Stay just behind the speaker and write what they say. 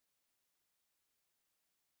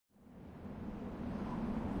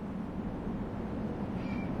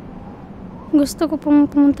Gusto ko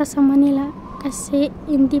pong pumunta sa Manila kasi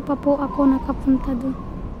hindi pa po ako nakapunta doon.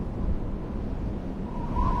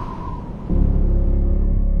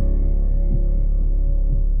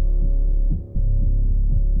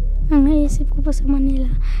 Ang naisip ko po sa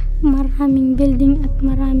Manila, maraming building at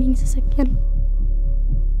maraming sasakyan.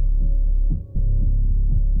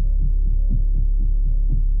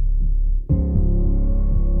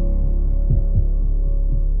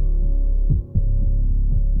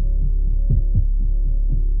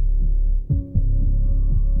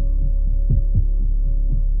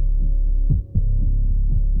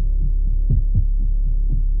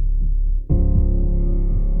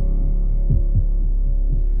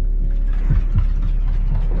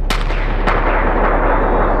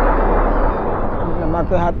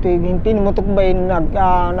 Hati gintin mutuk bay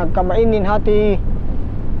nagkamainin hati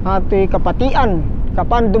kapatian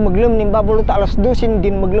kapan dumaglum ning babuluta alas 12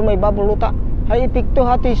 din maglumay babuluta hay ipikto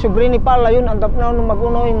hati sobre ni pala yun andap na no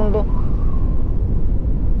magunoy mundo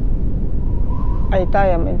ay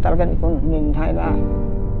tayam en talagan ikon nin hay na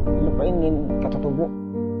lupain nin katutubo.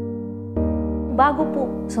 Bago po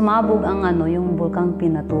sumabog ang yung bulkang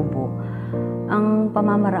Pinatubo, ang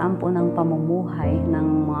pamamaraan po ng pamumuhay ng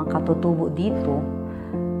mga katutubo dito,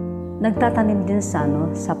 nagtatanim din sa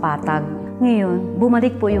patag. Ngayon,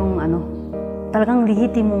 bumalik po yung talagang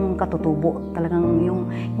lehitimong katutubo. Talagang yung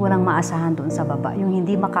walang maasahan doon sa baba. Yung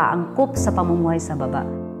hindi makaangkop sa pamumuhay sa baba.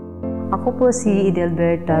 Ako po si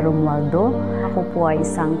Idelberta Romualdo. Ako po ay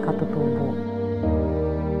isang katutubo.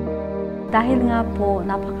 Dahil nga po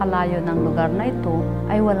napakalayo ng lugar na ito,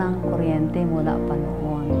 ay walang kuryente mula pa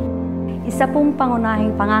noon. Isa pong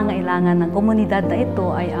pangunahing pangangailangan ng komunidad na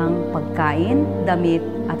ito ay ang pagkain, damit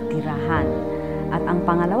at tirahan. At ang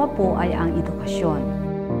pangalawa po ay ang edukasyon.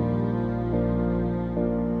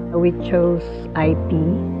 We chose IT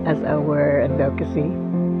as our advocacy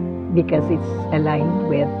because it's aligned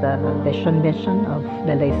with the mission of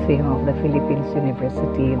the Lyceum of the Philippines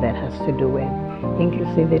University that has to do with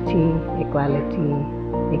inclusivity, equality,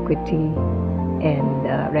 equity, and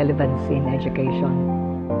relevancy in education.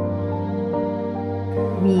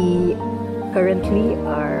 We currently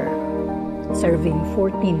are serving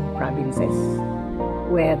 14 provinces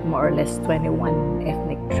with more or less 21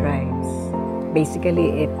 ethnic tribes.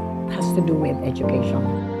 Basically, it has to do with education.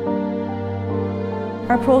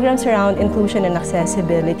 Our programs around inclusion and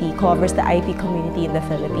accessibility covers the IP community in the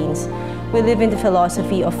Philippines. We live in the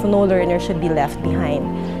philosophy of no learner should be left behind.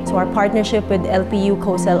 So our partnership with LPU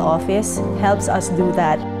COSEL office helps us do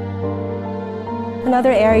that.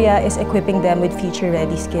 Another area is equipping them with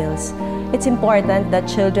future-ready skills. It's important that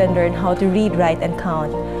children learn how to read, write, and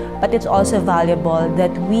count, but it's also valuable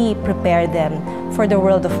that we prepare them for the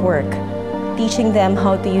world of work, teaching them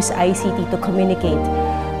how to use ICT to communicate,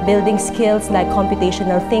 building skills like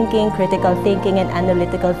computational thinking, critical thinking, and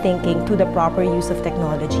analytical thinking to the proper use of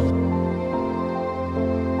technology.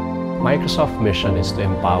 Microsoft's mission is to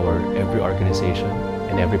empower every organization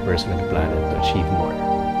and every person on the planet to achieve more.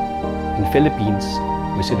 In the Philippines,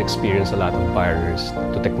 we still experience a lot of barriers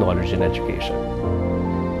to technology and education.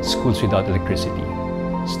 Schools without electricity,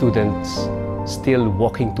 students still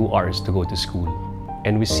walking 2 hours to go to school,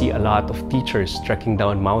 and we see a lot of teachers trekking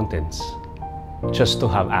down mountains just to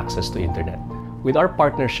have access to internet. With our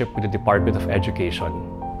partnership with the Department of Education,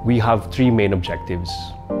 we have 3 main objectives: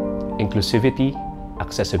 inclusivity,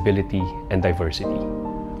 accessibility, and diversity.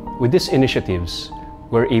 With these initiatives,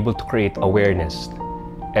 we're able to create awareness,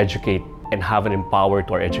 educate, and have an empower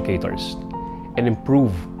to our educators, and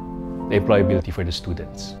improve the employability for the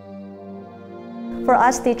students. For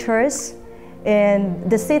us teachers in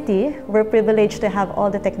the city, we're privileged to have all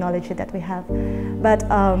the technology that we have. But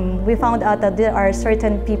we found out that there are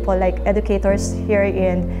certain people like educators here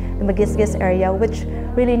in the Magisgis area which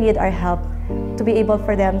really need our help to be able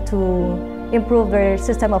for them to improve their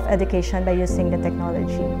system of education by using the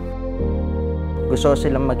technology. Gusto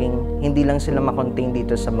silang hindi lang sila makontain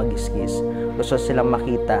dito sa Magisgis. Gusto silang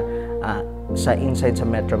makita inside sa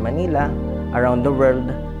Metro Manila, around the world,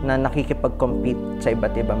 na nakikipag-compete sa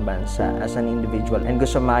iba't ibang bansa as an individual. And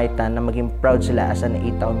gusto makita na maging proud sila as an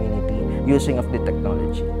A community using of the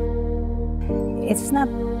technology. It's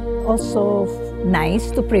not also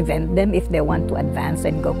nice to prevent them if they want to advance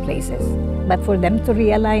and go places. But for them to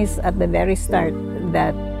realize at the very start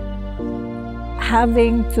that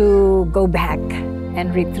having to go back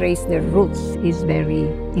and retrace their roots is very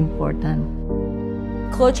important.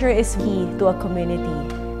 Culture is key to a community.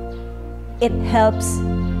 It helps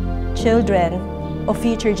children of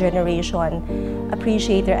future generation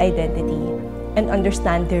appreciate their identity and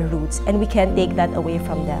understand their roots, and we can't take that away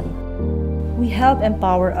from them. We help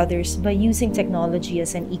empower others by using technology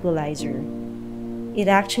as an equalizer. It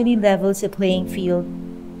actually levels the playing field,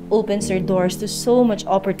 opens their doors to so much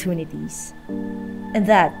opportunities, and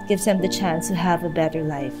that gives them the chance to have a better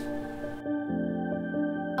life.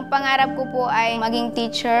 Ang pangarap ko po ay maging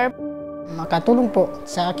teacher. Makatulong po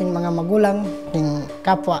sa aking mga magulang, aking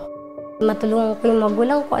kapwa. Matulungan ko yung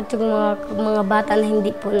magulang ko at yung mga bata na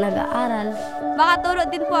hindi po nag-aaral. Makatulong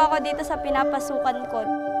din po ako dito sa pinapasukan ko.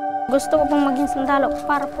 Gusto ko pong maging sundalo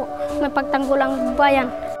para po may pagtanggol ang bayan.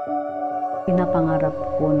 Pinapangarap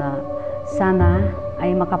ko na sana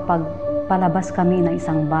ay makapagpalabas kami ng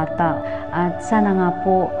isang bata at sana nga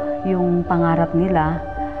po yung pangarap nila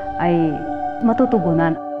ay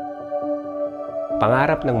matutugunan.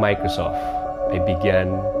 Pangarap ng Microsoft ay bigyan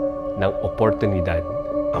ng oportunidad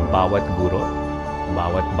ang bawat guro,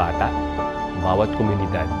 bawat bata, bawat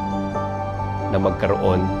komunidad na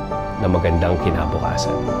magkaroon ng magandang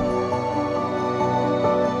kinabukasan.